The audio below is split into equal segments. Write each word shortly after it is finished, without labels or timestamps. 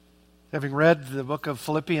Having read the book of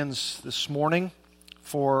Philippians this morning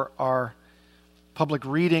for our public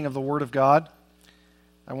reading of the Word of God,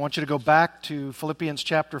 I want you to go back to Philippians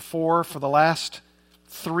chapter 4 for the last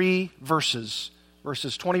three verses,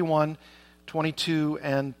 verses 21, 22,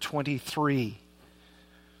 and 23.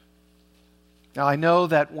 Now, I know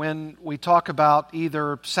that when we talk about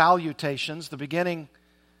either salutations, the beginning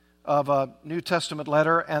of a New Testament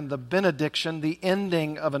letter, and the benediction, the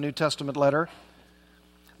ending of a New Testament letter,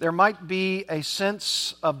 there might be a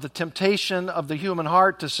sense of the temptation of the human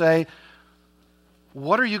heart to say,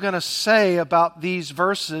 what are you going to say about these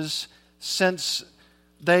verses since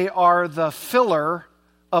they are the filler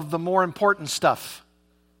of the more important stuff,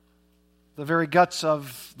 the very guts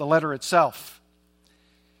of the letter itself?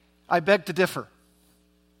 I beg to differ.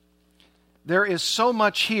 There is so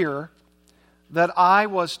much here that I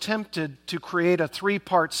was tempted to create a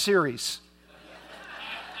three-part series.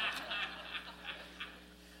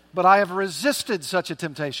 But I have resisted such a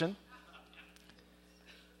temptation.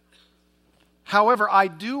 However, I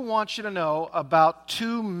do want you to know about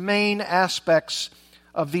two main aspects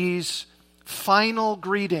of these final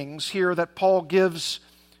greetings here that Paul gives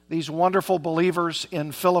these wonderful believers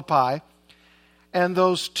in Philippi. And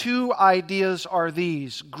those two ideas are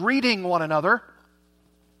these: greeting one another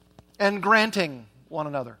and granting one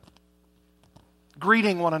another.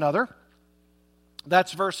 Greeting one another.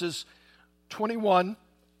 That's verses 21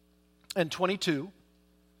 and 22.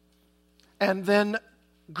 And then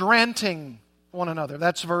granting one another.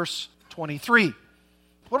 That's verse 23.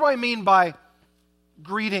 What do I mean by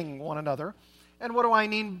greeting one another? And what do I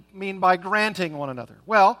mean by granting one another?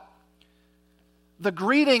 Well, the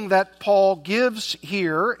greeting that Paul gives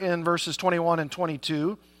here in verses 21 and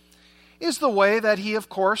 22 is the way that he, of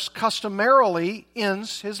course, customarily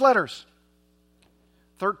ends his letters.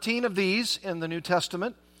 13 of these in the New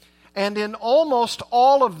Testament, and in almost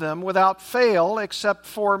all of them, without fail, except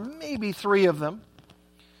for maybe 3 of them,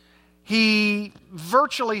 he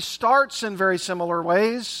virtually starts in very similar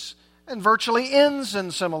ways and virtually ends in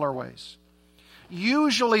similar ways.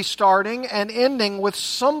 Usually starting and ending with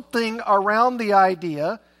something around the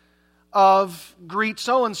idea of greet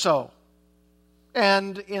so-and-so.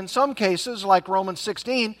 And in some cases, like Romans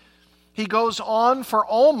 16, he goes on for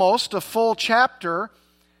almost a full chapter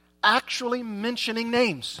actually mentioning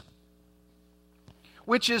names,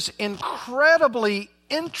 which is incredibly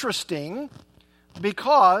interesting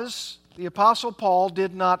because the Apostle Paul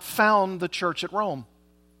did not found the church at Rome.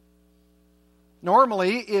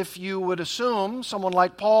 Normally, if you would assume someone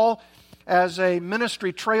like Paul as a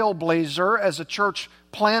ministry trailblazer, as a church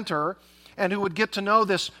planter, and who would get to know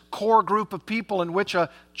this core group of people in which a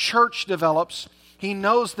church develops, he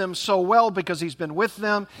knows them so well because he's been with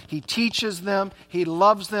them, he teaches them, he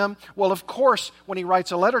loves them. Well, of course, when he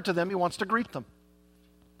writes a letter to them, he wants to greet them.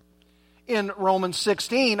 In Romans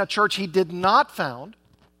 16, a church he did not found,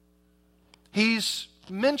 he's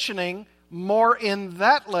mentioning more in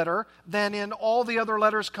that letter than in all the other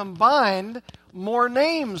letters combined, more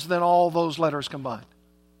names than all those letters combined.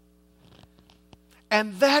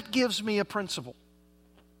 And that gives me a principle.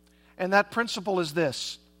 And that principle is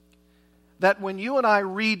this: that when you and I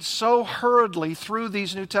read so hurriedly through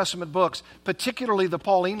these New Testament books, particularly the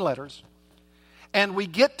Pauline letters, and we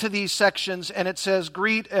get to these sections and it says,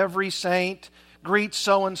 greet every saint, greet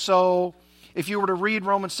so-and-so. If you were to read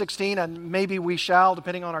Romans 16, and maybe we shall,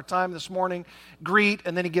 depending on our time this morning, greet,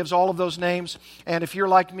 and then he gives all of those names. And if you're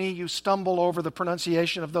like me, you stumble over the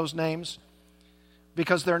pronunciation of those names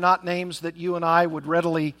because they're not names that you and I would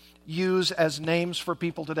readily use as names for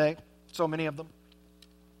people today, so many of them.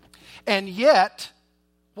 And yet,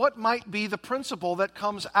 what might be the principle that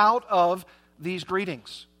comes out of these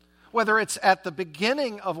greetings, whether it's at the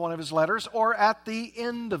beginning of one of his letters or at the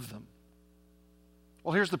end of them?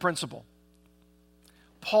 Well, here's the principle.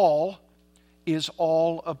 Paul is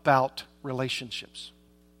all about relationships.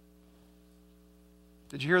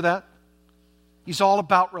 Did you hear that? He's all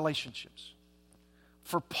about relationships.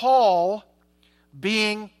 For Paul,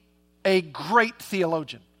 being a great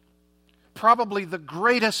theologian, probably the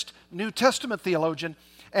greatest New Testament theologian,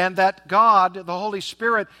 and that God, the Holy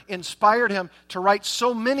Spirit, inspired him to write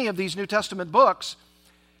so many of these New Testament books,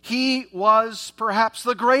 he was perhaps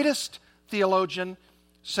the greatest theologian,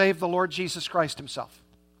 save the Lord Jesus Christ himself.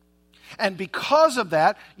 And because of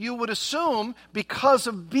that, you would assume, because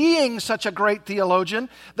of being such a great theologian,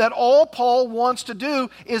 that all Paul wants to do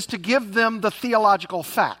is to give them the theological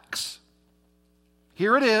facts.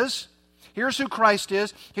 Here it is. Here's who Christ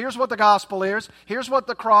is. Here's what the gospel is. Here's what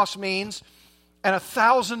the cross means. And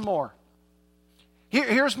 1,000 more.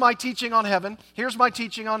 Here's my teaching on heaven. Here's my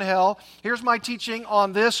teaching on hell. Here's my teaching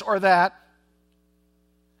on this or that.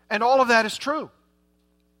 And all of that is true.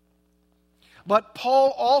 But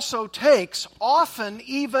Paul also takes often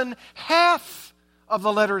even half of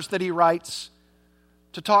the letters that he writes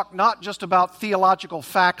to talk not just about theological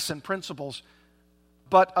facts and principles,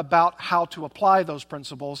 but about how to apply those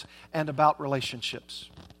principles and about relationships.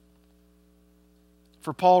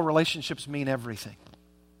 For Paul, relationships mean everything.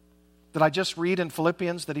 Did I just read in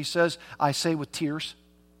Philippians that he says, I say with tears?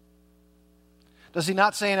 Does he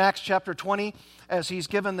not say in Acts chapter 20, as he's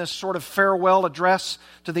given this sort of farewell address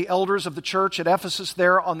to the elders of the church at Ephesus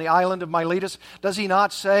there on the island of Miletus, does he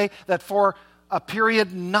not say that for a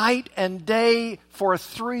period, night and day, for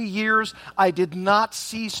 3 years, I did not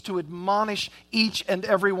cease to admonish each and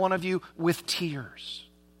every one of you with tears?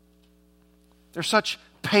 There's such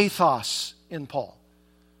pathos in Paul,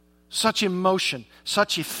 such emotion,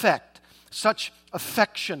 such effect, such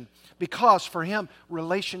affection, because for him,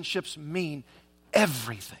 relationships mean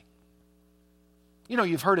everything. You know,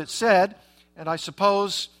 you've heard it said, and I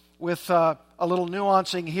suppose with a little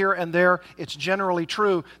nuancing here and there, it's generally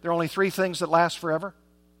true. There are only 3 things that last forever: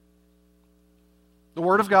 the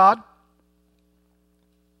Word of God,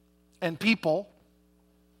 and people,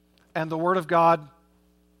 and the Word of God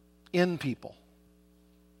in people.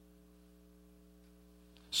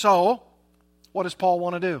 So, what does Paul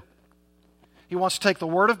want to do? He wants to take the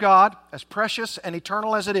Word of God, as precious and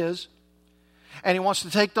eternal as it is, and he wants to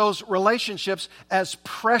take those relationships, as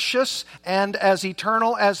precious and as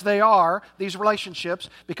eternal as they are, these relationships,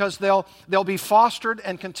 because they'll be fostered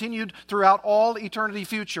and continued throughout all eternity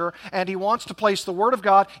future. And he wants to place the Word of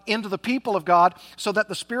God into the people of God so that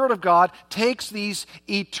the Spirit of God takes these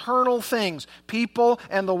eternal things, people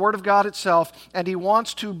and the Word of God itself, and he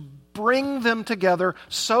wants to bring them together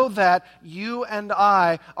so that you and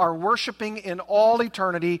I are worshiping in all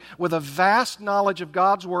eternity with a vast knowledge of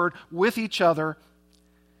God's Word with each other.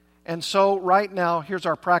 And so right now, here's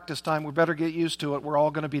our practice time. We better get used to it. We're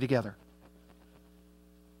all going to be together.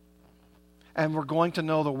 And we're going to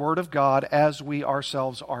know the Word of God as we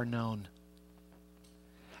ourselves are known.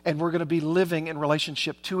 And we're going to be living in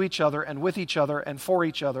relationship to each other and with each other and for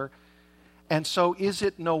each other. And so is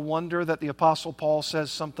it no wonder that the Apostle Paul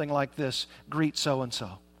says something like this: greet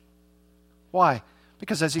so-and-so. Why?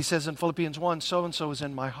 Because as he says in Philippians 1, so-and-so is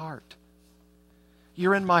in my heart.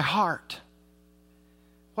 You're in my heart.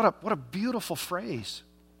 What a beautiful phrase.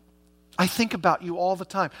 I think about you all the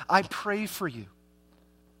time. I pray for you.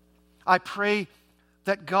 I pray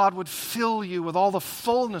that God would fill you with all the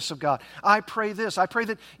fullness of God. I pray this. I pray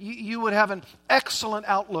that you would have an excellent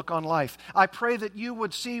outlook on life. I pray that you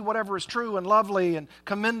would see whatever is true and lovely and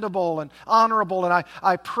commendable and honorable. And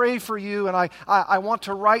I pray for you, and I want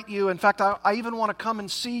to write you. In fact, I even want to come and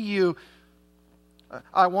see you.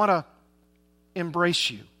 I want to embrace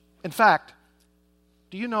you. In fact,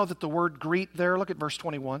 do you know that the word greet there, look at verse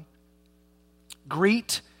 21.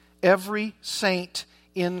 Greet every saint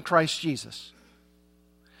in Christ Jesus.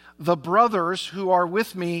 The brothers who are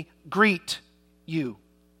with me greet you.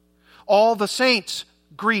 All the saints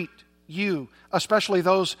greet you, especially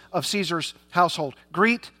those of Caesar's household.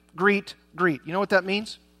 Greet, greet, greet. You know what that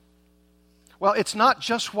means? Well, it's not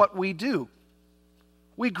just what we do.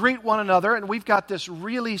 We greet one another, and we've got this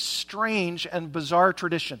really strange and bizarre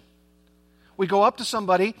tradition. We go up to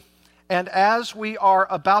somebody, and as we are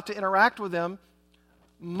about to interact with them,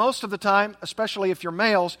 most of the time, especially if you're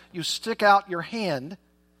males, you stick out your hand,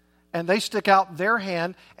 and they stick out their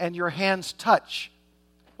hand, and your hands touch.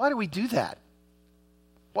 Why do we do that?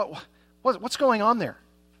 What's going on there?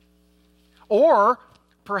 Or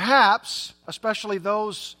perhaps, especially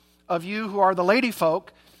those of you who are the lady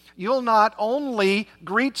folk, you'll not only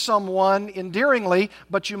greet someone endearingly,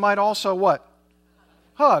 but you might also what?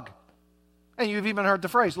 Hug. And you've even heard the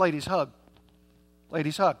phrase, ladies hug.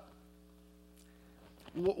 Ladies hug.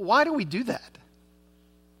 Why do we do that?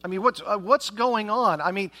 I mean, what's going on?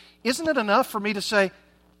 I mean, isn't it enough for me to say,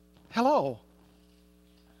 hello?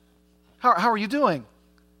 How are you doing?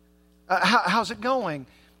 How's it going?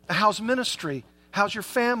 How's ministry? How's your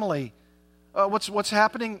family? What's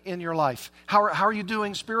happening in your life? How are you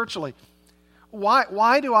doing spiritually?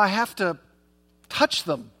 Why do I have to touch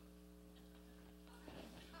them?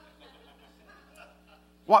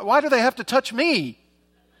 Why do they have to touch me?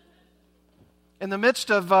 In the midst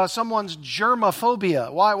of someone's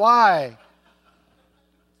germophobia. Why?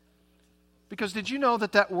 Because did you know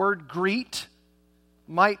that word greet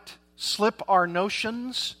might slip our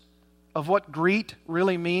notions of what greet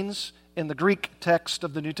really means in the Greek text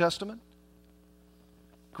of the New Testament?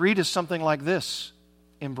 Greet is something like this: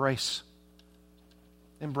 embrace.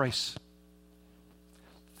 Embrace.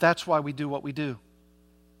 That's why we do what we do.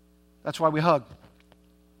 That's why we hug.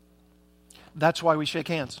 That's why we shake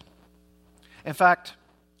hands. In fact,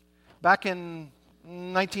 back in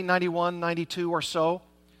 1991, 92 or so,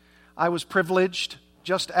 I was privileged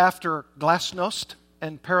just after glasnost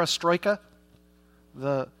and perestroika,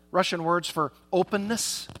 the Russian words for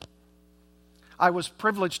openness. I was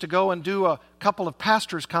privileged to go and do a couple of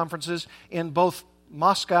pastors' conferences in both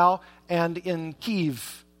Moscow and in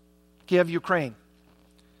Kiev, Ukraine.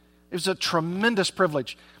 It was a tremendous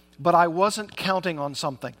privilege, but I wasn't counting on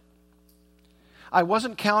something. I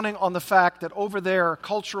wasn't counting on the fact that over there,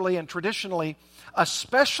 culturally and traditionally,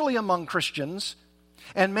 especially among Christians,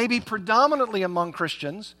 and maybe predominantly among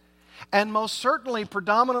Christians, and most certainly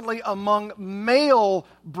predominantly among male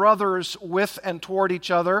brothers with and toward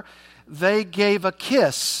each other, they gave a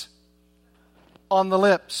kiss on the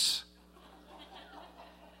lips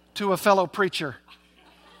to a fellow preacher.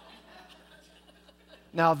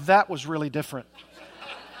 Now that was really different.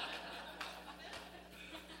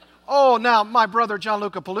 Oh, now my brother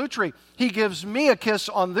Gianluca Palutri, he gives me a kiss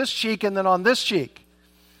on this cheek and then on this cheek.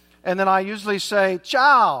 And then I usually say,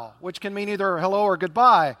 ciao, which can mean either hello or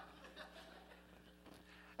goodbye.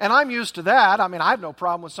 And I'm used to that. I mean, I have no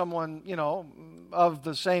problem with someone, of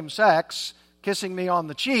the same sex kissing me on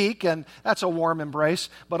the cheek, and that's a warm embrace.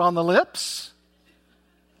 But on the lips,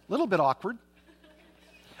 a little bit awkward.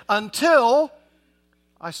 Until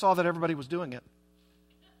I saw that everybody was doing it.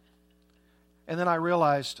 And then I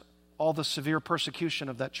realized all the severe persecution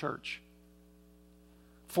of that church.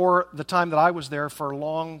 For the time that I was there, for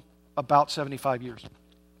long, about 75 years.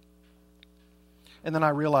 And then I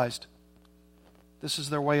realized this is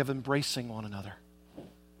their way of embracing one another.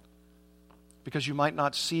 Because you might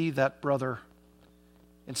not see that brother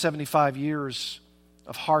in 75 years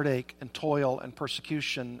of heartache and toil and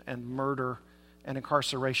persecution and murder and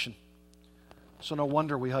incarceration. So no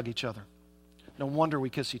wonder we hug each other. No wonder we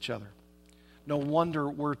kiss each other. No wonder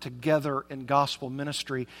we're together in gospel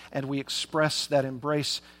ministry and we express that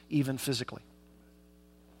embrace even physically.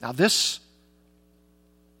 Now this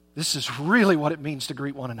is really what it means to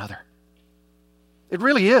greet one another. It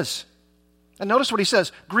really is. And notice what he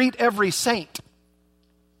says, greet every saint.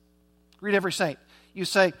 Greet every saint. You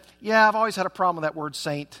say, yeah, I've always had a problem with that word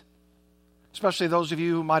saint, especially those of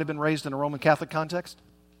you who might have been raised in a Roman Catholic context.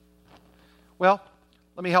 Well,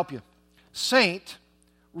 let me help you. Saint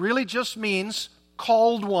really just means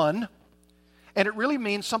called one, and it really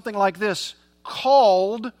means something like this,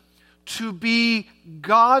 called to be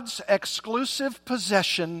God's exclusive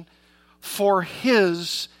possession for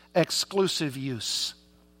His exclusive use.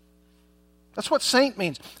 That's what saint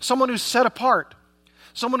means. Someone who's set apart.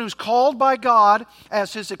 Someone who's called by God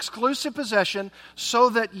as His exclusive possession so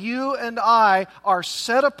that you and I are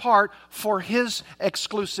set apart for His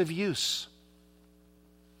exclusive use.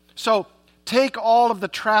 So, take all of the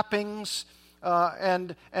trappings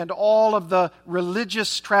and all of the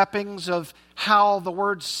religious trappings of how the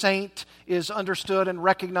word saint is understood and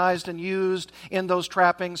recognized and used in those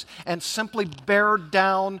trappings and simply bear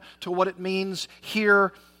down to what it means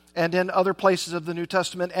here and in other places of the New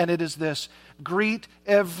Testament, and it is this: greet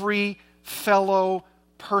every fellow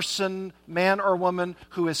person, man or woman,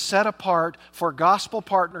 who is set apart for gospel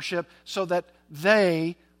partnership so that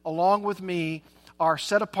they, along with me, are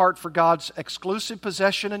set apart for God's exclusive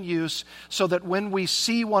possession and use, so that when we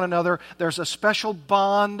see one another, there's a special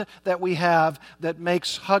bond that we have that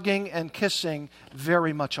makes hugging and kissing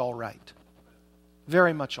very much all right.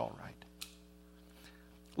 Very much all right.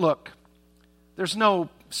 Look, there's no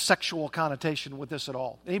sexual connotation with this at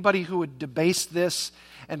all. Anybody who would debase this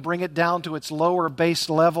and bring it down to its lower base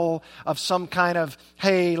level of some kind of,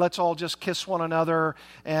 hey, let's all just kiss one another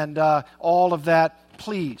and all of that,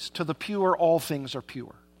 please, to the pure, all things are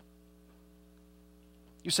pure.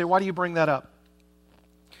 You say, why do you bring that up?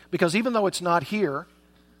 Because even though it's not here,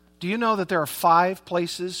 do you know that there are 5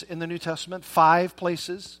 places in the New Testament, 5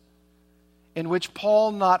 places, in which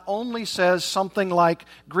Paul not only says something like,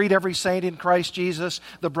 greet every saint in Christ Jesus,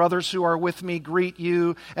 the brothers who are with me greet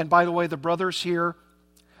you, and by the way, the brothers here,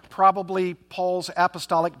 probably Paul's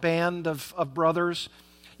apostolic band of brothers.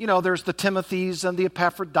 You know, there's the Timothys and the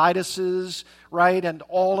Epaphrodituses, right, and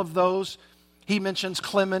all of those. He mentions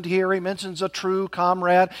Clement here. He mentions a true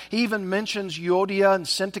comrade. He even mentions Euodia and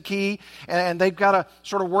Syntyche, and they've got to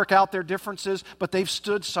sort of work out their differences, but they've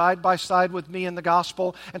stood side by side with me in the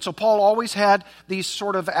gospel. And so Paul always had these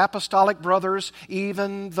sort of apostolic brothers,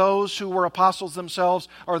 even those who were apostles themselves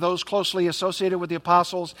or those closely associated with the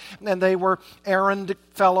apostles, and they were errand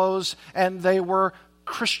fellows, and they were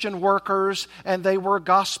Christian workers, and they were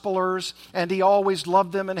gospelers, and he always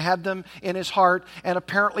loved them and had them in his heart. And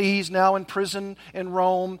apparently he's now in prison in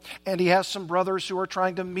Rome, and he has some brothers who are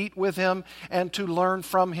trying to meet with him and to learn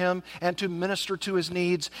from him and to minister to his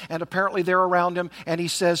needs. And apparently they're around him, and he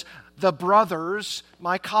says, the brothers,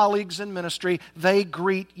 my colleagues in ministry, they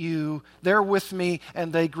greet you. They're with me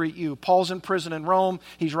and they greet you. Paul's in prison in Rome.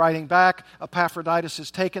 He's writing back. Epaphroditus has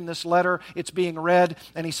taken this letter. It's being read.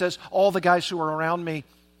 And he says, all the guys who are around me,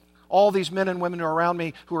 all these men and women who are around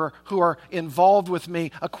me, who are involved with me,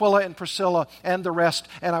 Aquila and Priscilla and the rest,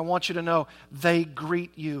 and I want you to know, they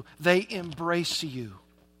greet you. They embrace you.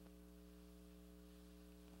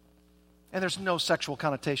 And there's no sexual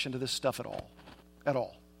connotation to this stuff at all. At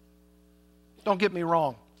all. Don't get me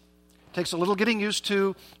wrong. It takes a little getting used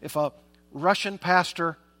to if a Russian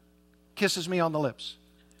pastor kisses me on the lips.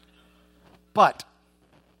 But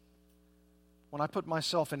when I put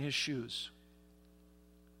myself in his shoes,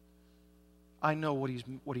 I know what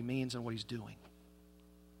he means and what he's doing.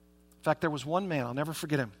 In fact, there was one man, I'll never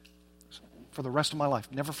forget him for the rest of my life.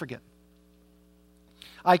 Never forget.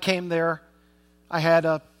 I came there. I had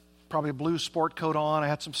probably a blue sport coat on. I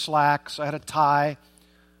had some slacks. I had a tie.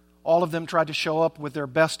 All of them tried to show up with their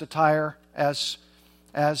best attire, as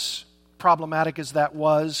problematic as that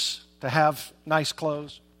was, to have nice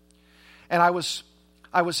clothes. And I was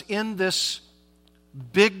in this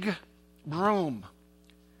big room.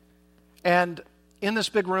 And in this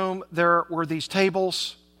big room, there were these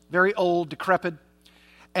tables, very old, decrepit,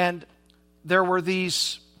 and there were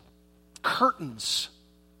these curtains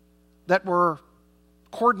that were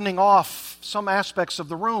cordoning off some aspects of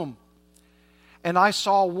the room. And I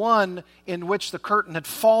saw one in which the curtain had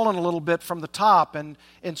fallen a little bit from the top, and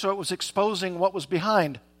so it was exposing what was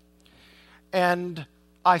behind. And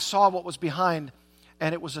I saw what was behind,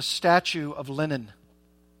 and it was a statue of Lenin.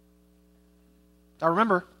 Now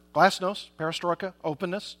remember, glasnost, perestroika,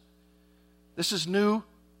 openness. This is new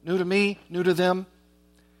to me, new to them.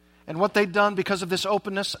 And what they'd done because of this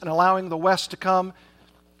openness and allowing the West to come,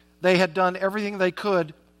 they had done everything they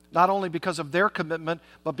could, not only because of their commitment,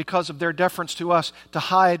 but because of their deference to us, to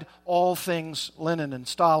hide all things Lenin and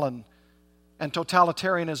Stalin and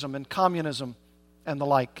totalitarianism and communism and the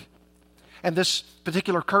like. And this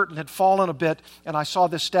particular curtain had fallen a bit, and I saw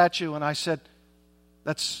this statue, and I said,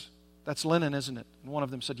 that's Lenin, isn't it? And one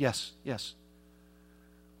of them said, yes.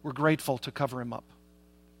 We're grateful to cover him up.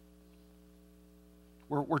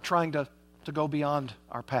 We're trying to go beyond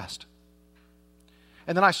our past.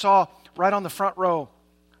 And then I saw right on the front row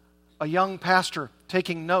a young pastor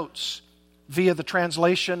taking notes via the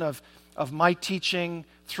translation of my teaching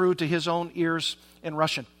through to his own ears in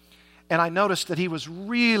Russian. And I noticed that he was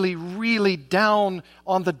really, really down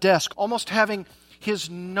on the desk, almost having his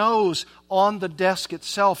nose on the desk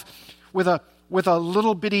itself with a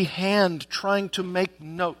little bitty hand trying to make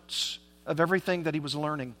notes of everything that he was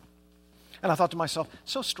learning. And I thought to myself,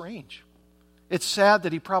 so strange. It's sad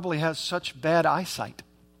that he probably has such bad eyesight.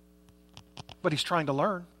 But he's trying to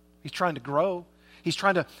learn. He's trying to grow. He's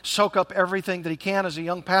trying to soak up everything that he can as a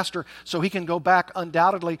young pastor so he can go back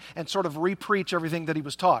undoubtedly and sort of re-preach everything that he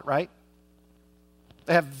was taught, right?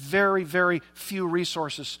 They have very, very few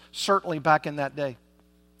resources, certainly back in that day.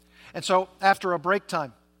 And so after a break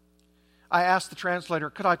time, I asked the translator,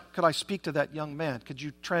 could I speak to that young man? Could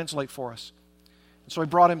you translate for us? And so he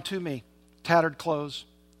brought him to me, tattered clothes.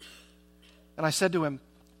 And I said to him,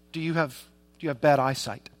 do you have bad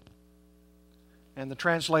eyesight? And the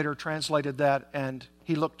translator translated that, and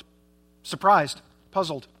he looked surprised,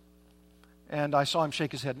 puzzled. And I saw him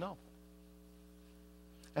shake his head, no.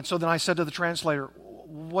 And so then I said to the translator,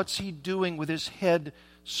 what's he doing with his head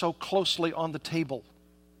so closely on the table?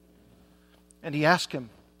 And he asked him,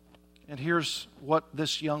 and here's what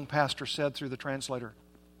this young pastor said through the translator.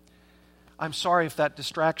 I'm sorry if that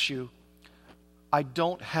distracts you. I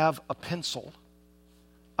don't have a pencil.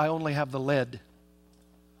 I only have the lead.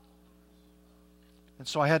 And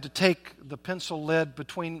so I had to take the pencil lead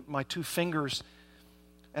between my two fingers,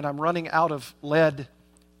 and I'm running out of lead,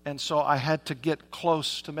 and so I had to get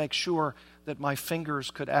close to make sure that my fingers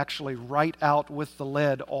could actually write out with the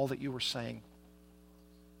lead all that you were saying.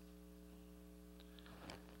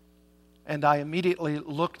 And I immediately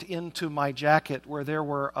looked into my jacket where there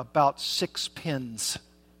were about 6 pins,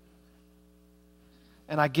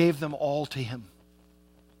 and I gave them all to him.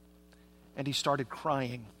 And he started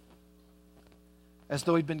crying, as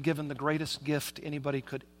though he'd been given the greatest gift anybody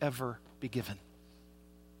could ever be given.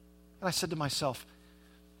 And I said to myself,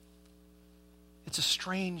 it's a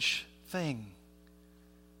strange thing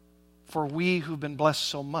for we who've been blessed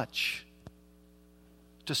so much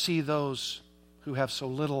to see those who have so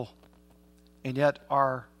little and yet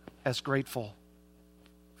are as grateful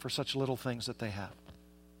for such little things that they have.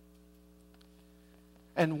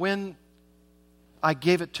 And when I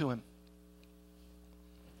gave it to him,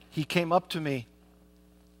 he came up to me,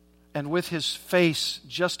 and with his face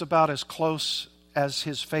just about as close as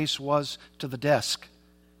his face was to the desk,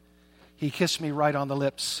 he kissed me right on the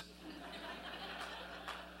lips.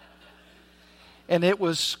 And it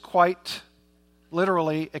was quite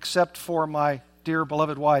literally, except for my dear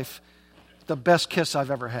beloved wife, the best kiss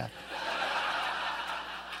I've ever had.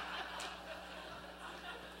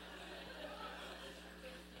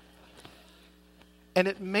 And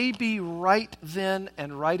it may be right then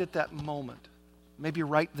and right at that moment, maybe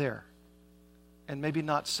right there, and maybe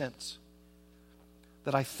not since,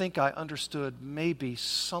 that I think I understood maybe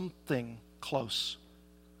something close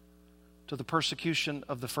to the persecution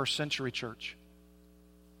of the first century church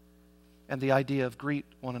and the idea of greet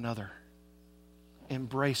one another,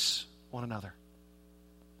 embrace one another.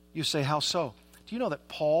 You say, how so? Do you know that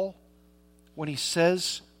Paul, when he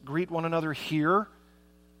says greet one another here,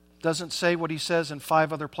 doesn't say what he says in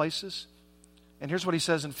 5 other places? And here's what he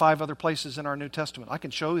says in 5 other places in our New Testament. I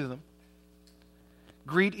can show you them.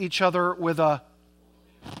 Greet each other with a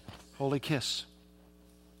holy kiss.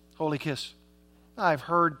 Holy kiss. I've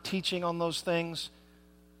heard teaching on those things.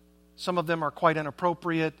 Some of them are quite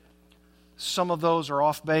inappropriate. Some of those are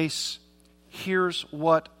off base. Here's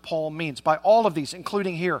what Paul means by all of these,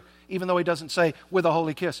 including here, even though he doesn't say with a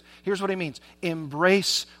holy kiss. Here's what he means.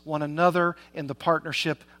 Embrace one another in the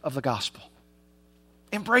partnership of the gospel.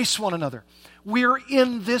 Embrace one another. We're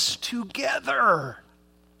in this together.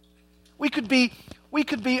 We could be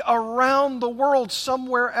around the world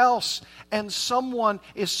somewhere else, and someone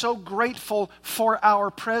is so grateful for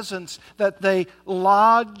our presence that they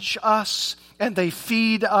lodge us and they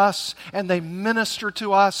feed us and they minister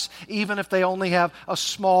to us, even if they only have a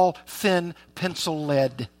small, thin pencil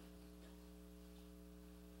lead.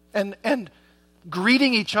 And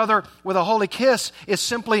greeting each other with a holy kiss is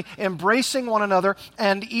simply embracing one another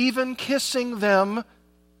and even kissing them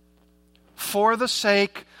for the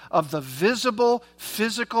sake of the visible,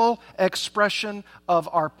 physical expression of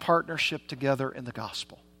our partnership together in the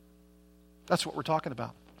gospel. That's what we're talking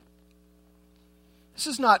about. This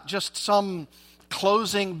is not just some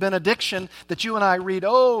closing benediction that you and I read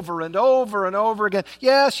over and over and over again.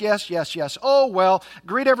 Yes, yes, yes, yes. Oh, well,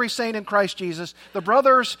 greet every saint in Christ Jesus. The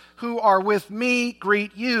brothers who are with me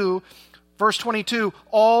greet you. Verse 22,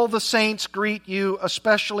 all the saints greet you,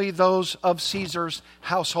 especially those of Caesar's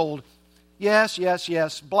household. Yes, yes,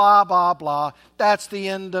 yes, blah, blah, blah. That's the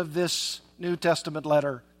end of this New Testament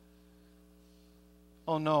letter.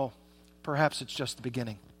 Oh no, perhaps it's just the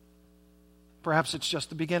beginning. Perhaps it's just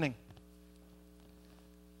the beginning.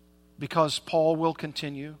 Because Paul will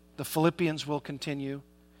continue, the Philippians will continue,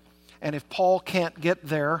 and if Paul can't get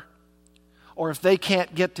there, or if they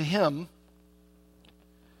can't get to him,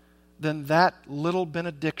 then that little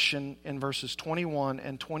benediction in verses 21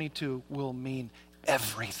 and 22 will mean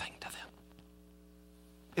everything to them.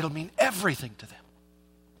 It'll mean everything to them.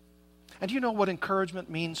 And do you know what encouragement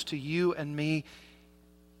means to you and me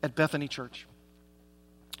at Bethany Church?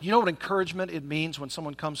 You know what encouragement it means when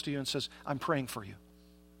someone comes to you and says, I'm praying for you.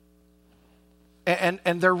 And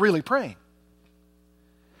they're really praying.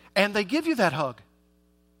 And they give you that hug.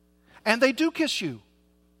 And they do kiss you.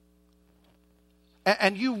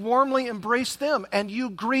 And you warmly embrace them and you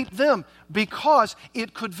greet them, because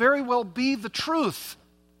it could very well be the truth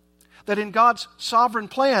that in God's sovereign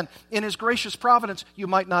plan, in His gracious providence, you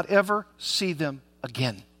might not ever see them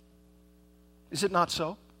again. Is it not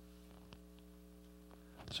so?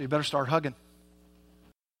 So you better start hugging.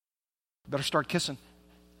 You better start kissing.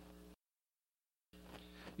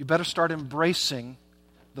 You better start embracing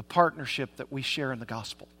the partnership that we share in the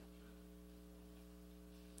gospel.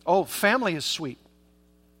 Oh, family is sweet.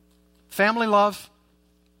 Family love,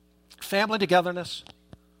 family togetherness.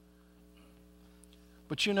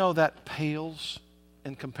 But you know that pales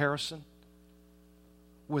in comparison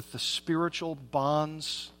with the spiritual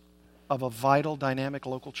bonds of a vital, dynamic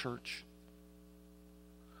local church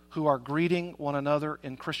who are greeting one another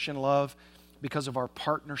in Christian love because of our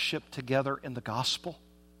partnership together in the gospel.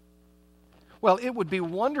 Well, it would be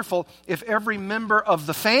wonderful if every member of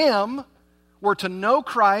the fam were to know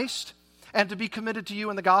Christ and to be committed to you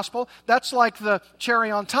in the gospel. That's like the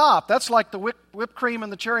cherry on top. That's like the whipped cream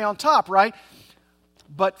and the cherry on top, right?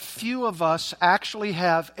 But few of us actually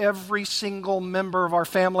have every single member of our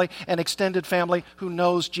family and extended family who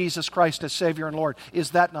knows Jesus Christ as Savior and Lord.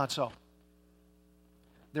 Is that not so?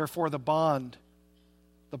 Therefore, the bond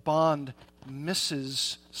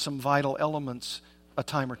misses some vital elements a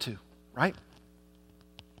time or two, right?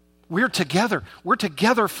 we're together. We're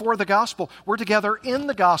together for the gospel. We're together in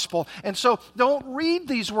the gospel. And so don't read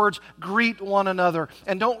these words, greet one another.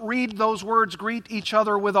 And don't read those words, greet each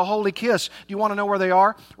other with a holy kiss. Do you want to know where they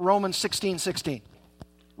are? Romans 16:16.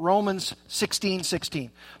 Romans 16:16.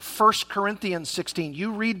 1 Corinthians 16.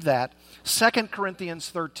 You read that. 2 Corinthians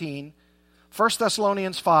 13. 1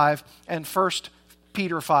 Thessalonians 5. And 1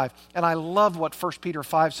 Peter 5. And I love what 1 Peter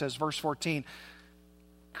 5 says, verse 14.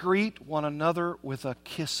 Greet one another with a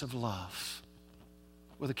kiss of love.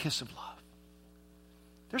 With a kiss of love.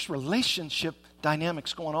 There's relationship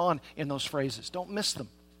dynamics going on in those phrases. Don't miss them.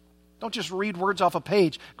 Don't just read words off a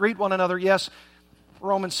page. Greet one another, yes.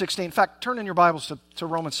 Romans 16. In fact, turn in your Bibles to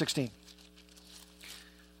Romans 16.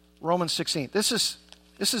 Romans 16. This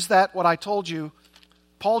is that what I told you.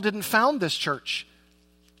 Paul didn't found this church.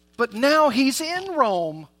 But now he's in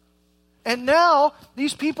Rome. And now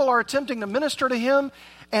these people are attempting to minister to him,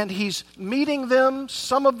 and he's meeting them,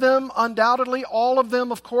 some of them undoubtedly, all of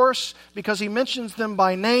them, of course, because he mentions them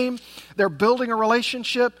by name. They're building a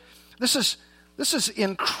relationship. This is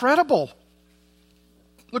incredible.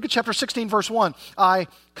 Look at chapter 16, verse 1. I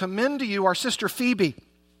commend to you our sister Phoebe,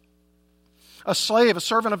 a slave, a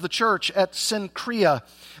servant of the church at Cenchrea,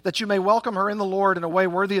 that you may welcome her in the Lord in a way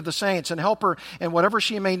worthy of the saints, and help her in whatever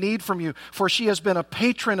she may need from you, for she has been a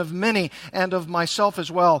patron of many and of myself as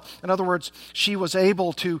well. In other words, she was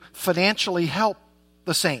able to financially help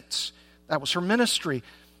the saints. That was her ministry,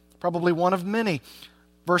 probably one of many.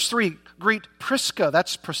 Verse 3, greet Prisca,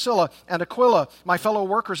 that's Priscilla, and Aquila, my fellow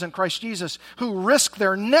workers in Christ Jesus, who risk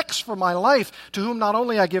their necks for my life, to whom not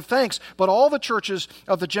only I give thanks, but all the churches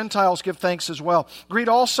of the Gentiles give thanks as well. Greet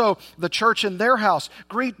also the church in their house.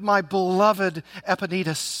 Greet my beloved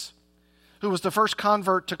Epaenetus, who was the first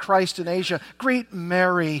convert to Christ in Asia. Greet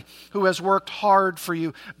Mary, who has worked hard for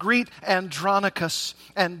you. Greet Andronicus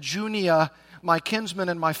and Junia, my kinsmen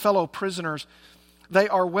and my fellow prisoners. They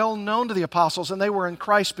are well known to the apostles, and they were in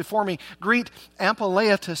Christ before me. Greet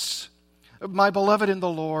Ampliatus, my beloved in the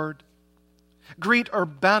Lord. Greet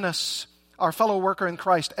Urbanus, our fellow worker in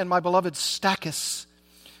Christ, and my beloved Stachys.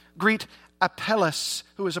 Greet Apelles,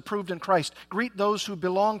 who is approved in Christ. Greet those who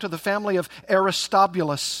belong to the family of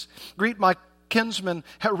Aristobulus. Greet my kinsman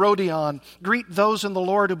Herodion. Greet those in the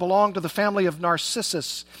Lord who belong to the family of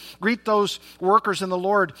Narcissus. Greet those workers in the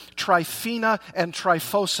Lord, Tryphena and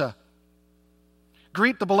Tryphosa.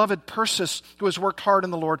 Greet the beloved Persis, who has worked hard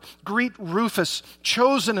in the Lord. Greet Rufus,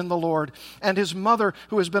 chosen in the Lord, and his mother,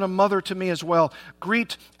 who has been a mother to me as well.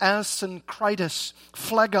 Greet Asyncritus,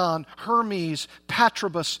 Phlegon, Hermes,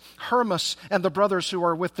 Patrobus, Hermas, and the brothers who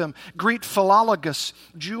are with them. Greet Philologus,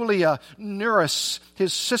 Julia, Nereus,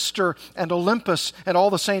 his sister, and Olympus, and all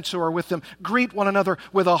the saints who are with them. Greet one another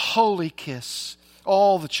with a holy kiss.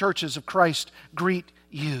 All the churches of Christ greet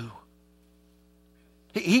you.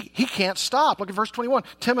 He can't stop. Look at verse 21.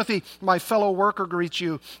 Timothy, my fellow worker, greets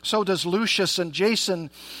you. So does Lucius and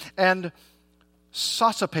Jason and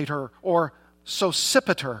Sosipater or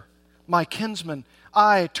Sosipater, my kinsman.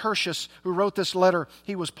 I, Tertius, who wrote this letter,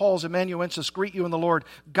 he was Paul's amanuensis, greet you in the Lord.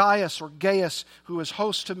 Gaius or Gaius, who is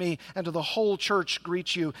host to me and to the whole church,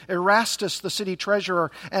 greets you. Erastus, the city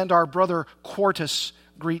treasurer, and our brother Quartus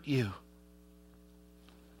greet you.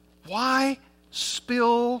 Why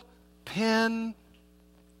spill pen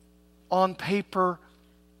on paper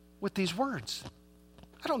with these words?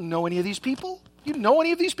 I don't know any of these people. You know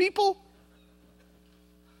any of these people?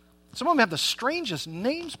 Some of them have the strangest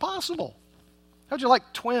names possible. How'd you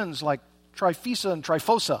like twins like Tryphesa and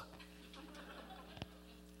Tryphosa?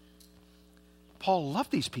 Paul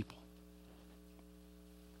loved these people.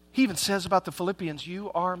 He even says about the Philippians,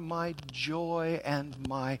 you are my joy and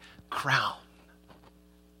my crown.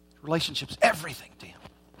 Relationships, everything to him.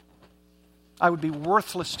 I would be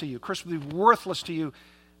worthless to you. Chris would be worthless to you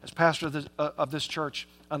as pastor of this church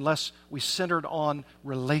unless we centered on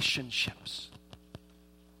relationships.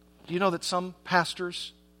 Do you know that some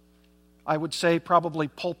pastors, I would say probably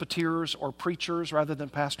pulpiteers or preachers rather than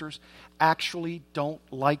pastors, actually don't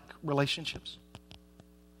like relationships?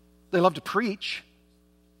 They love to preach.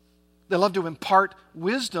 They love to impart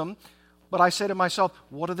wisdom. But I say to myself,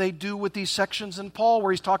 what do they do with these sections in Paul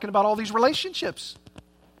where he's talking about all these relationships?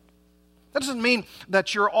 That doesn't mean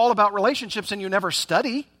that you're all about relationships and you never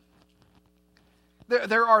study.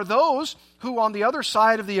 There are those who on the other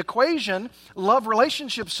side of the equation love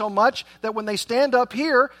relationships so much that when they stand up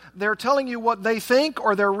here, they're telling you what they think,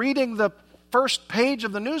 or they're reading the first page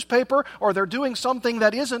of the newspaper, or they're doing something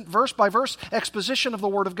that isn't verse by verse exposition of the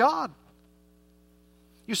Word of God.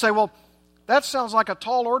 You say, well, that sounds like a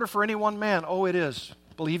tall order for any one man. Oh, it is.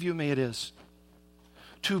 Believe you me, it is.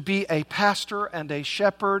 To be a pastor and a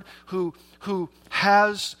shepherd who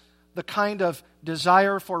has the kind of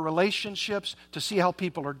desire for relationships, to see how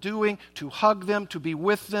people are doing, to hug them, to be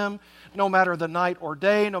with them, no matter the night or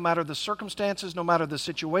day, no matter the circumstances, no matter the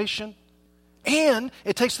situation. And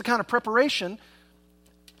it takes the kind of preparation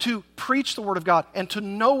to preach the Word of God and to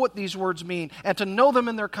know what these words mean and to know them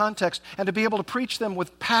in their context and to be able to preach them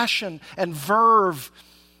with passion and verve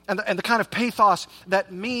and the kind of pathos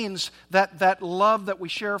that means that love that we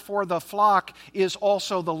share for the flock is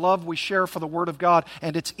also the love we share for the Word of God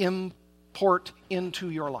and its import into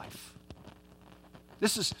your life.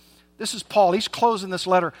 This is Paul. He's closing this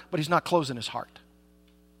letter, but he's not closing his heart.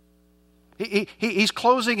 He's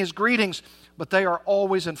closing his greetings, but they are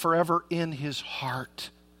always and forever in his heart.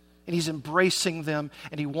 And he's embracing them,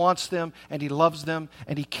 and he wants them, and he loves them,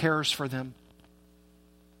 and he cares for them.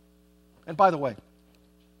 And by the way,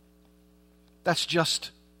 that's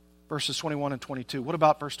just verses 21 and 22. What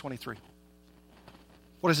about verse 23?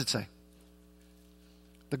 What does it say?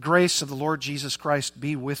 The grace of the Lord Jesus Christ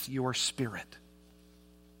be with your spirit.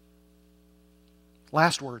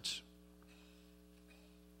 Last words.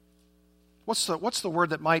 What's the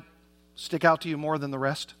word that might stick out to you more than the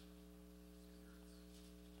rest?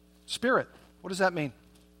 Spirit. What does that mean?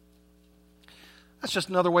 That's just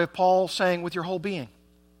another way of Paul saying with your whole being.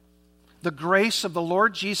 The grace of the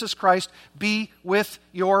Lord Jesus Christ be with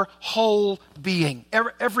your whole being.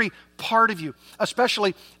 Every part of you,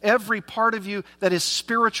 especially every part of you that is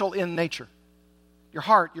spiritual in nature. Your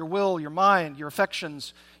heart, your will, your mind, your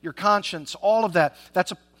affections, your conscience, all of that.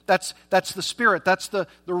 That's the spirit. That's the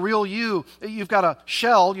real you. You've got a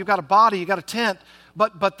shell, you've got a body, you've got a tent.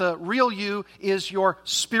 But the real you is your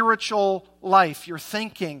spiritual life, your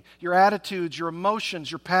thinking, your attitudes, your emotions,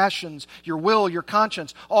 your passions, your will, your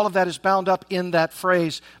conscience. All of that is bound up in that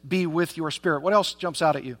phrase, be with your spirit. What else jumps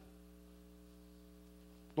out at you?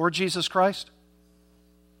 Lord Jesus Christ?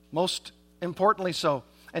 Most importantly so.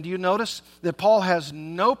 And do you notice that Paul has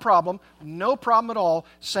no problem at all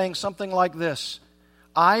saying something like this?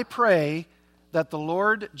 I pray that the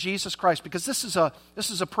Lord Jesus Christ, because this is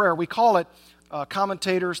a prayer, we call it,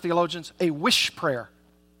 commentators, theologians, a wish prayer.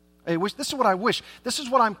 A wish. This is what I wish. This is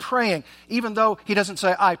what I'm praying. Even though he doesn't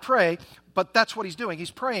say, I pray, but that's what he's doing.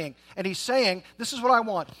 He's praying, and he's saying, this is what I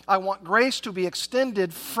want. I want grace to be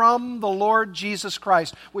extended from the Lord Jesus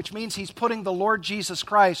Christ, which means he's putting the Lord Jesus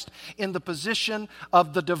Christ in the position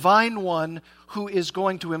of the divine one who is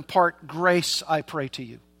going to impart grace, I pray to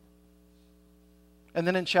you. And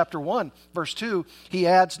then in chapter 1, verse 2, he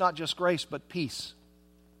adds not just grace, but peace.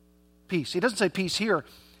 Peace. He doesn't say peace here,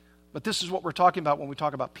 but this is what we're talking about when we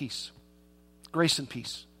talk about peace. Grace and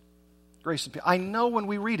peace. Grace and peace. I know when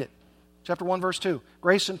we read it. Chapter 1, verse 2.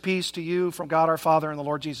 Grace and peace to you from God our Father and the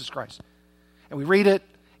Lord Jesus Christ. And we read it,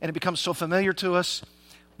 and it becomes so familiar to us.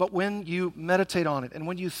 But when you meditate on it, and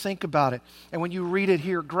when you think about it, and when you read it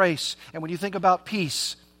here, grace, and when you think about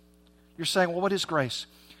peace, you're saying, well, what is grace?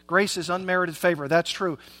 Grace is unmerited favor, that's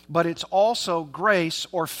true. But it's also grace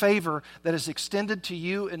or favor that is extended to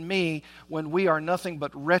you and me when we are nothing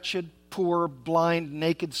but wretched, poor, blind,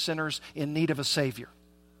 naked sinners in need of a Savior.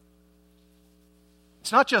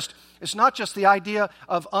 It's not just the idea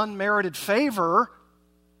of unmerited favor.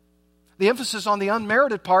 The emphasis on the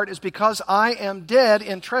unmerited part is because I am dead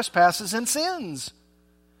in trespasses and sins.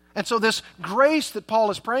 And so this grace that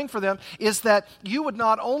Paul is praying for them is that you would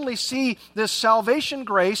not only see this salvation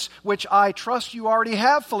grace, which I trust you already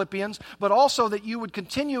have, Philippians, but also that you would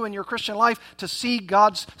continue in your Christian life to see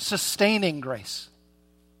God's sustaining grace.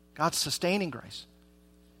 God's sustaining grace.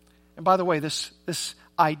 And by the way, this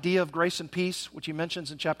idea of grace and peace, which he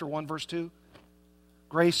mentions in chapter 1, verse 2,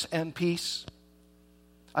 grace and peace,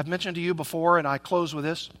 I've mentioned to you before, and I close with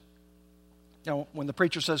this. You know, when the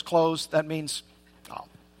preacher says close, that means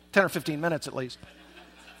 10 or 15 minutes at least.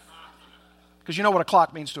 Because you know what a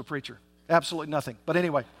clock means to a preacher. Absolutely nothing. But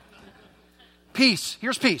anyway, peace.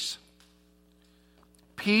 Here's peace.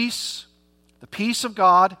 Peace, the peace of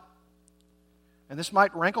God, and this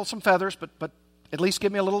might rankle some feathers, but at least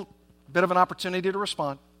give me a little bit of an opportunity to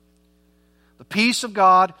respond. The peace of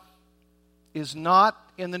God is not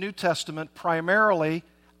in the New Testament primarily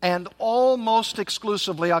and almost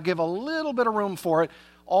exclusively, I'll give a little bit of room for it,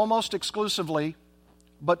 almost exclusively,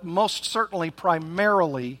 but most certainly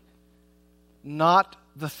primarily not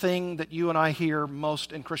the thing that you and I hear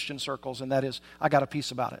most in Christian circles, and that is, I got a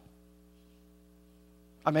peace about it.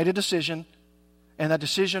 I made a decision, and that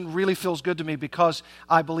decision really feels good to me because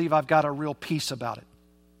I believe I've got a real peace about it.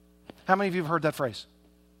 How many of you have heard that phrase?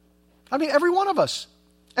 I mean, every one of us.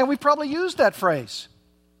 And we've probably used that phrase.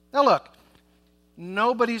 Now look,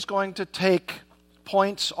 nobody's going to take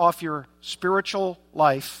points off your spiritual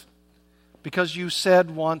life because you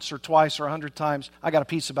said once or twice or 100 times, I got a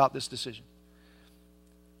peace about this decision.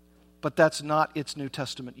 But that's not its New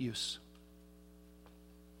Testament use.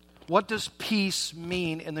 What does peace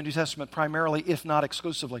mean in the New Testament primarily, if not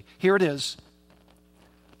exclusively? Here it is.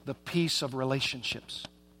 The peace of relationships.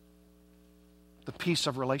 The peace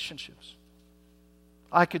of relationships.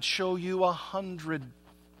 I could show you 100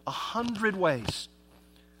 ways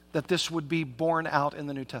that this would be borne out in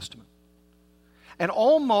the New Testament. And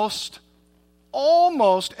almost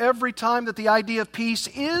every time that the idea of peace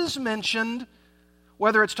is mentioned,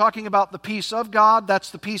 whether it's talking about the peace of God, that's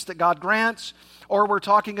the peace that God grants, or we're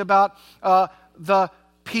talking about the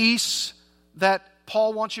peace that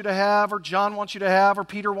Paul wants you to have, or John wants you to have, or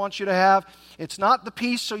Peter wants you to have. It's not the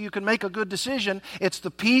peace so you can make a good decision. It's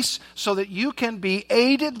the peace so that you can be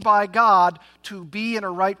aided by God to be in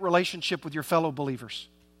a right relationship with your fellow believers.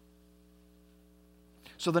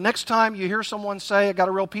 So the next time you hear someone say, I got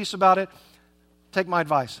a real peace about it, take my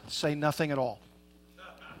advice. Say nothing at all.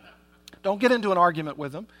 Don't get into an argument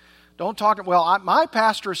with them. Don't talk, my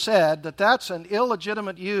pastor said that that's an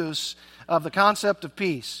illegitimate use of the concept of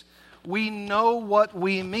peace. We know what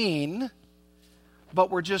we mean, but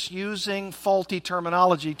we're just using faulty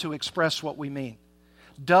terminology to express what we mean.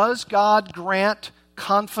 Does God grant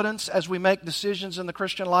confidence as we make decisions in the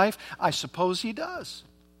Christian life? I suppose He does.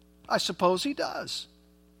 I suppose He does.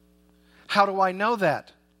 How do I know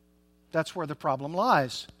that? That's where the problem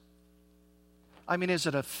lies. I mean, is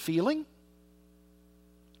it a feeling?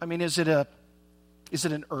 I mean, is it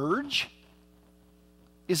an urge?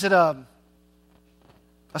 Is it a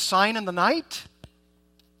sign in the night?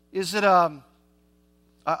 Is it a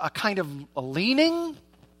kind of a leaning?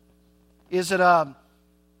 Is it an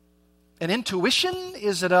intuition?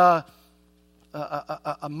 Is it a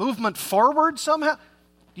movement forward somehow?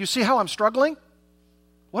 Do you see how I'm struggling?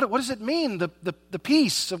 What does it mean, the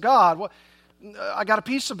peace of God? I got a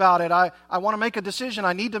peace about it. I want to make a decision.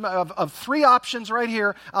 I need to, of three options right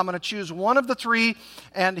here, I'm going to choose one of the three,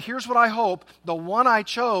 and here's what I hope. The one I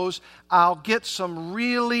chose, I'll get some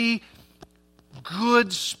really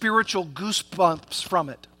good spiritual goosebumps from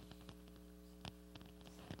it.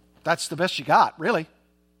 That's the best you got, really.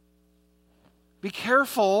 Be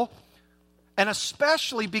careful, and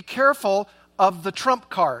especially be careful of the trump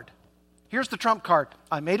card. Here's the trump card.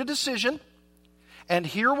 I made a decision. And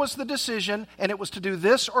here was the decision, and it was to do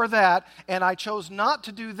this or that, and I chose not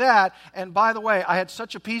to do that, and by the way, I had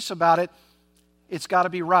such a peace about it, it's got to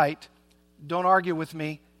be right. Don't argue with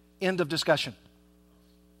me. End of discussion.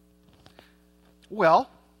 Well,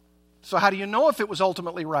 so how do you know if it was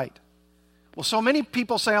ultimately right? Well, so many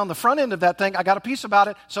people say on the front end of that thing, I got a peace about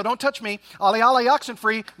it, so don't touch me. Ollie, ollie, oxen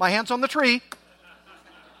free, my hand's on the tree.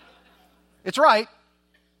 It's right.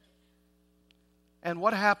 And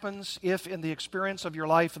what happens if in the experience of your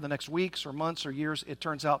life in the next weeks or months or years, it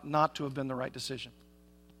turns out not to have been the right decision?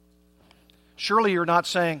 Surely you're not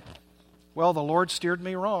saying, well, the Lord steered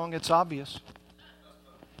me wrong. It's obvious.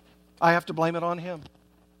 I have to blame it on Him.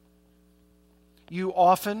 You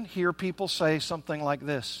often hear people say something like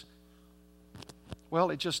this.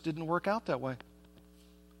 Well, it just didn't work out that way.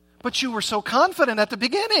 But you were so confident at the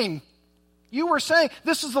beginning. You were saying,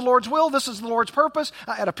 this is the Lord's will, this is the Lord's purpose.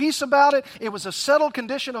 I had a peace about it. It was a settled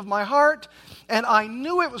condition of my heart. And I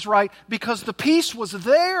knew it was right because the peace was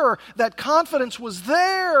there. That confidence was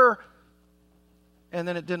there. And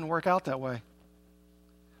then it didn't work out that way.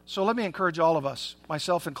 So let me encourage all of us,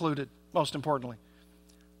 myself included, most importantly.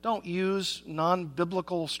 Don't use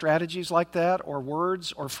non-biblical strategies like that or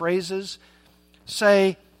words or phrases.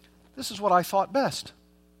 Say, this is what I thought best.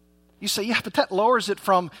 You say, yeah, but that lowers it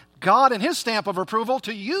from God and His stamp of approval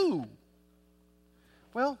to you.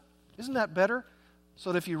 Well, isn't that better?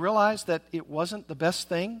 So that if you realize that it wasn't the best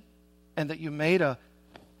thing and that you made a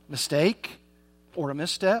mistake or a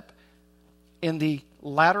misstep, in the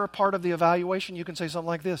latter part of the evaluation, you can say something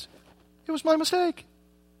like this. It was my mistake.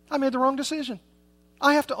 I made the wrong decision.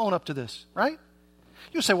 I have to own up to this, right?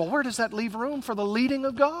 You say, well, where does that leave room for the leading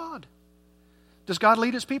of God? Does God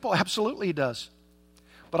lead His people? Absolutely He does.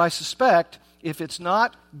 But I suspect if it's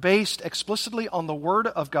not based explicitly on the Word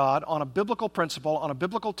of God, on a biblical principle, on a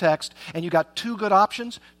biblical text, and you got two good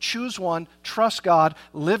options, choose one, trust God,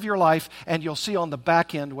 live your life, and you'll see on the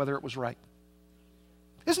back end whether it was right.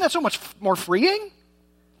 Isn't that so much more freeing?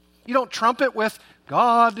 You don't trump it with,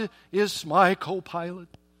 God is my co-pilot.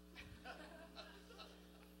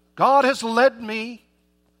 God has led me.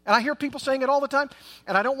 And I hear people saying it all the time,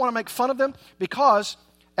 and I don't want to make fun of them because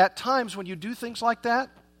at times when you do things like that,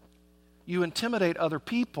 you intimidate other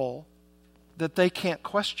people that they can't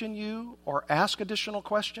question you or ask additional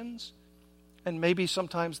questions, and maybe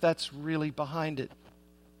sometimes that's really behind it.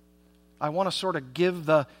 I want to sort of give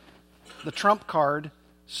the trump card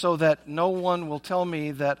so that no one will tell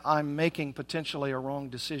me that I'm making potentially a wrong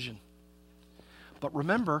decision. But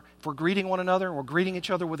remember, if we're greeting one another and we're greeting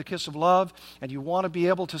each other with a kiss of love, and you want to be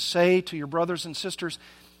able to say to your brothers and sisters,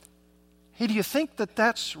 hey, do you think that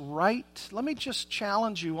that's right? Let me just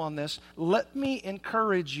challenge you on this. Let me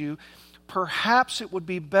encourage you. Perhaps it would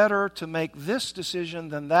be better to make this decision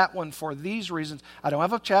than that one for these reasons. I don't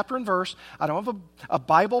have a chapter and verse. I don't have a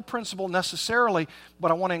Bible principle necessarily, but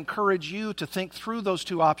I want to encourage you to think through those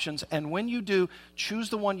two options. And when you do, choose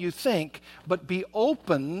the one you think, but be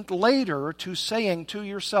open later to saying to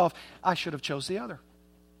yourself, I should have chose the other.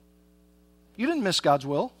 You didn't miss God's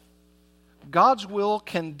will. God's will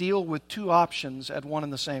can deal with two options at one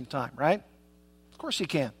and the same time, right? Of course He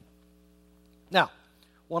can. Now,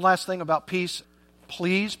 one last thing about peace.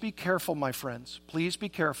 Please be careful, my friends. Please be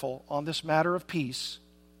careful on this matter of peace,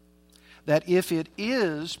 that if it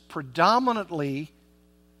is predominantly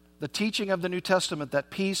the teaching of the New Testament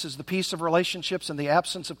that peace is the peace of relationships and the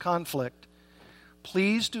absence of conflict,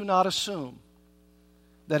 please do not assume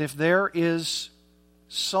that if there is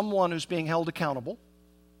someone who's being held accountable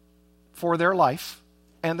for their life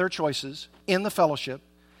and their choices in the fellowship,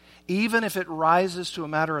 even if it rises to a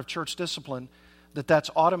matter of church discipline, that that's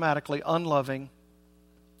automatically unloving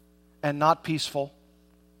and not peaceful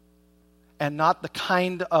and not the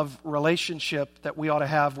kind of relationship that we ought to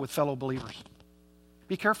have with fellow believers.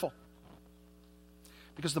 Be careful.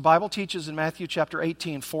 Because the Bible teaches in Matthew chapter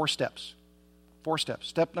 18 4 steps. 4 steps.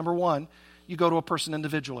 Step number 1, you go to a person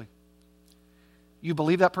individually. You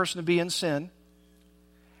believe that person to be in sin,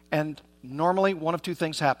 and normally one of two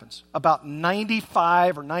things happens. About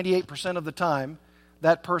 95 or 98% of the time,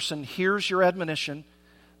 that person hears your admonition,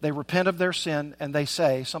 they repent of their sin, and they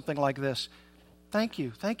say something like this: thank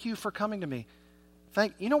you for coming to me.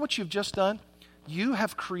 You know what you've just done? You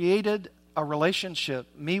have created a relationship,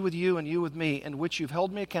 me with you and you with me, in which you've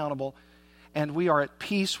held me accountable, and we are at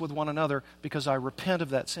peace with one another because I repent of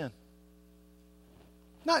that sin.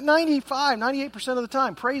 Not 95, 98% of the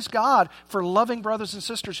time. Praise God for loving brothers and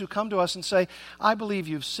sisters who come to us and say, I believe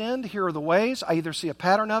you've sinned. Here are the ways. I either see a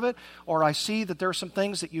pattern of it, or I see that there are some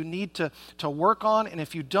things that you need to work on, and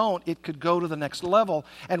if you don't, it could go to the next level.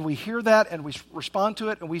 And we hear that, and we respond to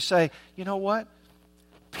it, and we say, you know what?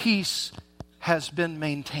 Peace has been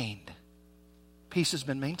maintained. Peace has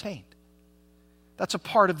been maintained. That's a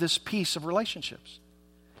part of this peace of relationships.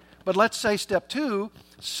 But let's say step 2,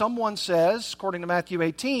 someone says, according to Matthew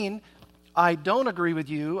 18, I don't agree with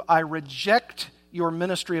you, I reject your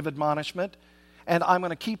ministry of admonishment, and I'm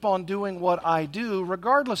going to keep on doing what I do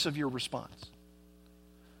regardless of your response.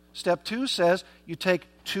 Step 2 says you take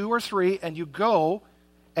 2 or 3 and you go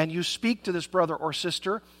and you speak to this brother or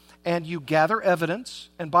sister and you gather evidence.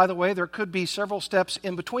 And by the way, there could be several steps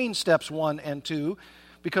in between steps 1 and 2,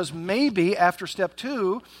 because maybe after step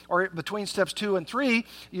 2, or between steps 2 and 3,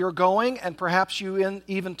 you're going and perhaps you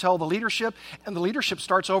even tell the leadership, and the leadership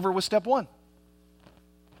starts over with step 1.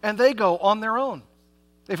 And they go on their own.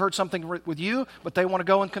 They've heard something with you, but they want to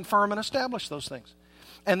go and confirm and establish those things.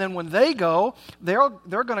 And then when they go, they're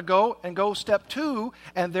going to go step 2,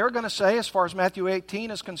 and they're going to say, as far as Matthew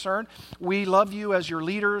 18 is concerned, we love you as your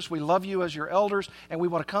leaders, we love you as your elders, and we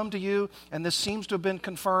want to come to you, and this seems to have been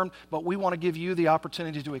confirmed, but we want to give you the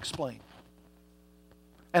opportunity to explain.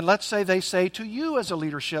 And let's say they say to you as a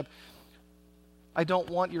leadership, I don't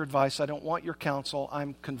want your advice, I don't want your counsel,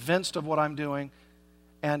 I'm convinced of what I'm doing,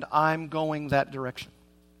 and I'm going that direction.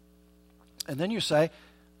 And then you say,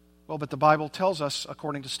 well, but the Bible tells us,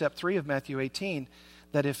 according to step 3 of Matthew 18,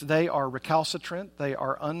 that if they are recalcitrant, they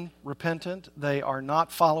are unrepentant, they are not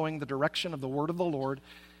following the direction of the word of the Lord,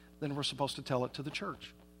 then we're supposed to tell it to the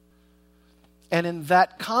church. And in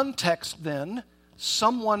that context, then,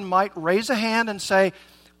 someone might raise a hand and say,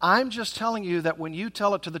 I'm just telling you that when you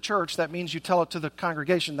tell it to the church, that means you tell it to the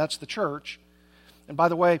congregation, that's the church. And by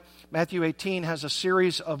the way, Matthew 18 has a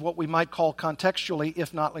series of what we might call contextually,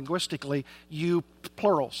 if not linguistically, you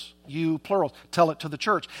plurals. You plurals. Tell it to the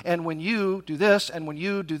church. And when you do this, and when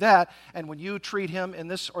you do that, and when you treat him in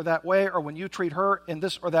this or that way, or when you treat her in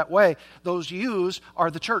this or that way, those yous are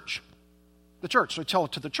the church. The church. So tell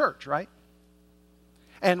it to the church, right?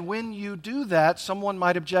 And when you do that, someone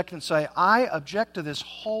might object and say, I object to this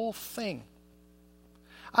whole thing.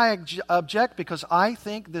 I object because I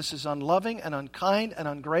think this is unloving and unkind and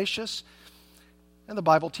ungracious. And the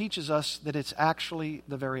Bible teaches us that it's actually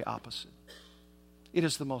the very opposite. It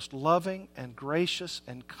is the most loving and gracious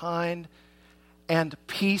and kind and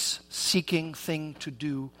peace-seeking thing to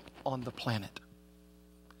do on the planet.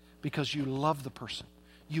 Because you love the person.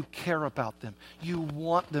 You care about them. You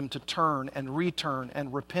want them to turn and return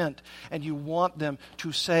and repent. And you want them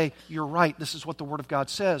to say, you're right, this is what the Word of God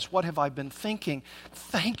says. What have I been thinking?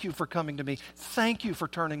 Thank you for coming to me. Thank you for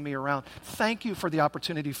turning me around. Thank you for the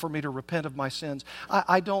opportunity for me to repent of my sins.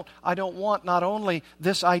 I don't want not only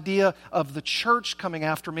this idea of the church coming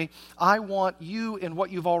after me, I want you in what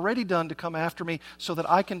you've already done to come after me so that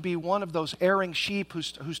I can be one of those erring sheep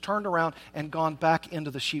who's turned around and gone back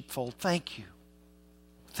into the sheepfold. Thank you.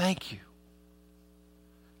 Thank you.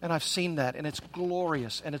 And I've seen that, and it's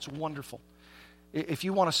glorious, and it's wonderful. If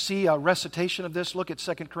you want to see a recitation of this, look at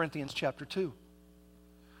 2 Corinthians chapter 2,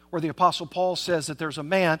 where the Apostle Paul says that there's a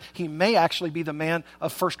man, he may actually be the man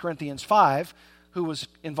of 1 Corinthians 5, who was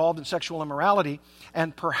involved in sexual immorality,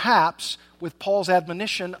 and perhaps with Paul's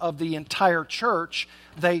admonition of the entire church,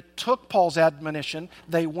 they took Paul's admonition,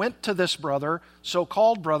 they went to this brother,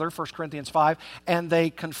 so-called brother, 1 Corinthians 5, and they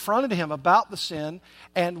confronted him about the sin,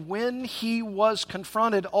 and when he was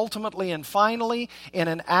confronted ultimately and finally in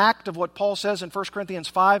an act of what Paul says in 1 Corinthians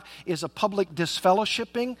 5 is a public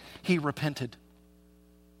disfellowshipping, he repented.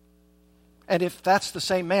 And if that's the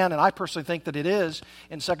same man, and I personally think that it is,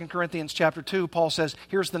 in 2 Corinthians chapter 2, Paul says,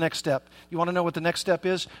 here's the next step. You want to know what the next step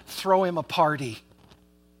is? Throw him a party.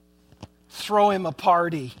 Throw him a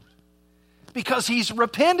party. Because he's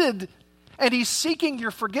repented and he's seeking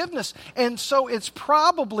your forgiveness. And so it's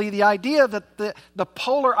probably the idea that the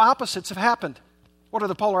polar opposites have happened. What are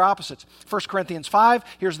the polar opposites? 1 Corinthians 5,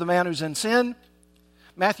 here's the man who's in sin.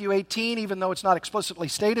 Matthew 18, even though it's not explicitly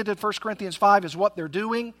stated in 1 Corinthians 5, is what they're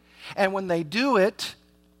doing. And when they do it,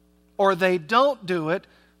 or they don't do it,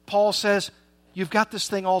 Paul says, you've got this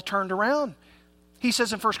thing all turned around. He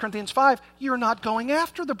says in 1 Corinthians 5, you're not going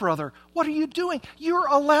after the brother. What are you doing? You're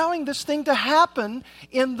allowing this thing to happen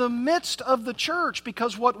in the midst of the church,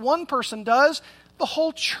 because what one person does, the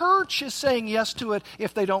whole church is saying yes to it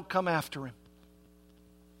if they don't come after him.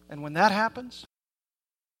 And when that happens,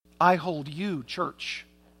 I hold you, church,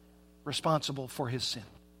 responsible for his sin.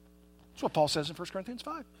 That's what Paul says in 1 Corinthians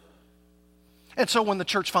 5. And so when the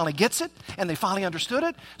church finally gets it, and they finally understood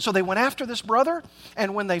it, so they went after this brother,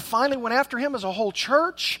 and when they finally went after him as a whole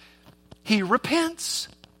church, he repents.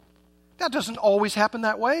 That doesn't always happen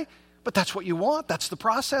that way, but that's what you want. That's the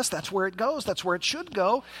process. That's where it goes. That's where it should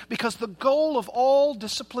go, because the goal of all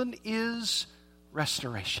discipline is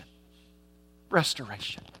restoration.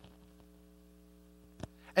 Restoration.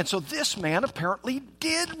 And so this man apparently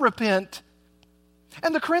did repent.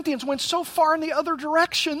 And the Corinthians went so far in the other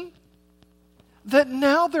direction that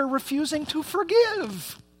now they're refusing to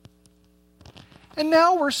forgive. And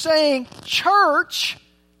now we're saying, church,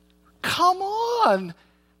 come on.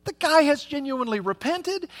 The guy has genuinely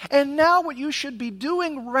repented, and now what you should be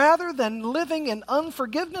doing, rather than living in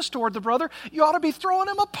unforgiveness toward the brother, you ought to be throwing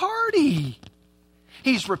him a party.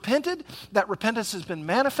 He's repented. That repentance has been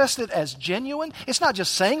manifested as genuine. It's not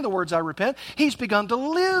just saying the words, I repent. He's begun to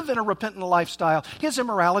live in a repentant lifestyle. His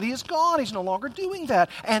immorality is gone. He's no longer doing that.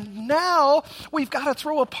 And now we've got to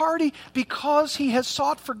throw a party because he has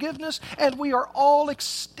sought forgiveness, and we are all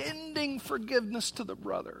extending forgiveness to the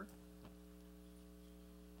brother.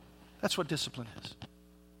 That's what discipline is.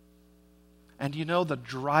 And you know the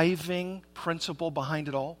driving principle behind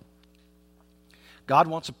it all? God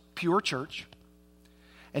wants a pure church.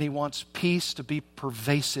 And he wants peace to be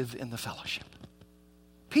pervasive in the fellowship.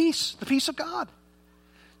 Peace, the peace of God.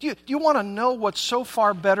 Do you want to know what's so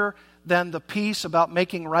far better than the peace about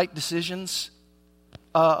making right decisions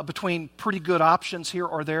between pretty good options here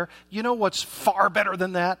or there? You know what's far better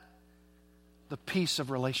than that? The peace of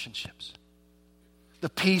relationships. The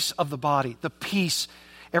peace of the body. The peace.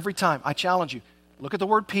 Every time, I challenge you, look at the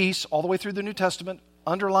word peace all the way through the New Testament.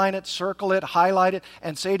 Underline it, circle it, highlight it,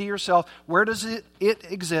 and say to yourself, where does it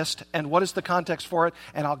exist and what is the context for it?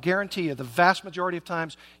 And I'll guarantee you, the vast majority of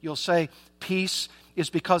times, you'll say peace is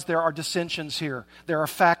because there are dissensions here, there are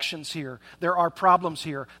factions here, there are problems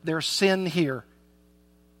here, there's sin here.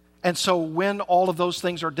 And so when all of those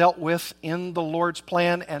things are dealt with in the Lord's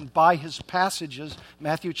plan and by his passages,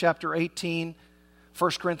 Matthew chapter 18,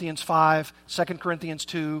 1 Corinthians 5, 2 Corinthians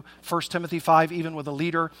 2, 1 Timothy 5, even with a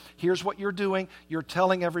leader. Here's what you're doing. You're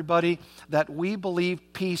telling everybody that we believe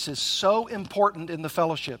peace is so important in the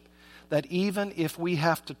fellowship that even if we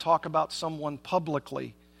have to talk about someone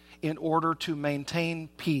publicly in order to maintain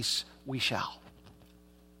peace, we shall.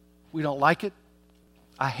 We don't like it.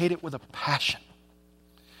 I hate it with a passion.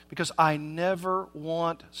 Because I never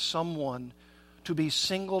want someone to be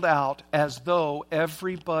singled out as though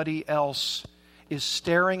everybody else is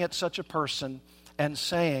staring at such a person and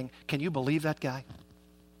saying, can you believe that guy?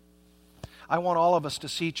 I want all of us to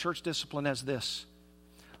see church discipline as this.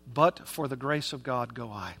 But for the grace of God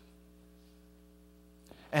go I.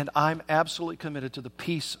 And I'm absolutely committed to the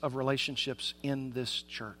peace of relationships in this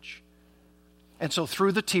church. And so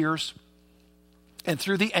through the tears, and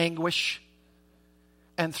through the anguish,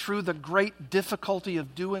 and through the great difficulty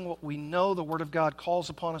of doing what we know the Word of God calls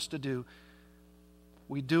upon us to do,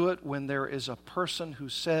 we do it when there is a person who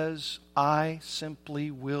says, I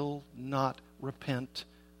simply will not repent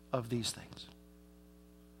of these things.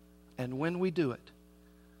 And when we do it,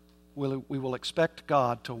 we will expect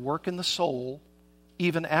God to work in the soul,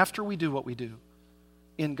 even after we do what we do,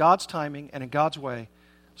 in God's timing and in God's way,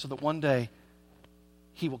 so that one day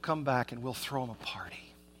He will come back and we'll throw Him a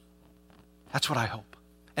party. That's what I hope.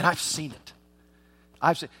 And I've seen it.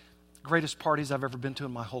 I've seen greatest parties I've ever been to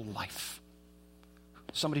in my whole life.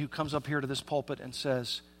 Somebody who comes up here to this pulpit and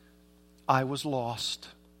says, I was lost.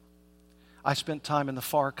 I spent time in the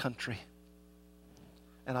far country.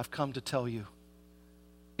 And I've come to tell you,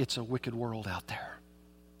 it's a wicked world out there.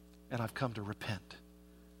 And I've come to repent.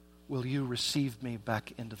 Will you receive me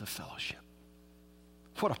back into the fellowship?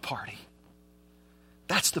 What a party.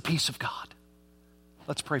 That's the peace of God.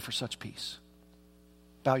 Let's pray for such peace.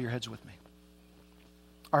 Bow your heads with me.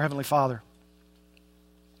 Our Heavenly Father,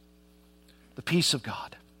 the peace of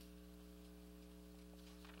God.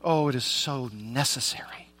 Oh, it is so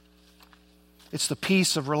necessary. It's the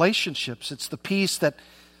peace of relationships. It's the peace that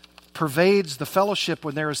pervades the fellowship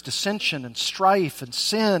when there is dissension and strife and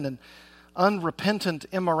sin and unrepentant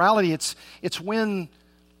immorality. It's when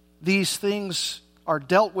these things are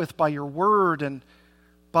dealt with by your word and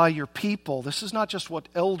by your people. This is not just what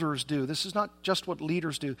elders do. This is not just what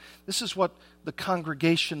leaders do. This is what the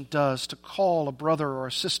congregation does to call a brother or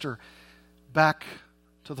a sister back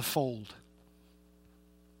to the fold.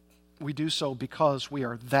 We do so because we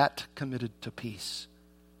are that committed to peace.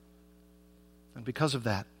 And because of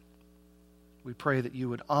that, we pray that you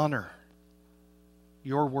would honor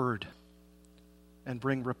your word and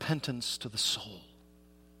bring repentance to the soul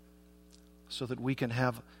so that we can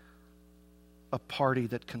have a party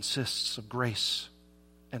that consists of grace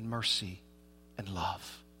and mercy and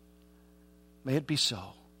love. May it be so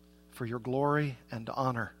for your glory and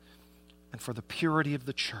honor and for the purity of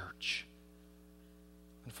the church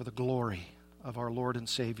and for the glory of our Lord and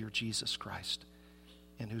Savior Jesus Christ,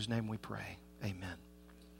 in whose name we pray. Amen.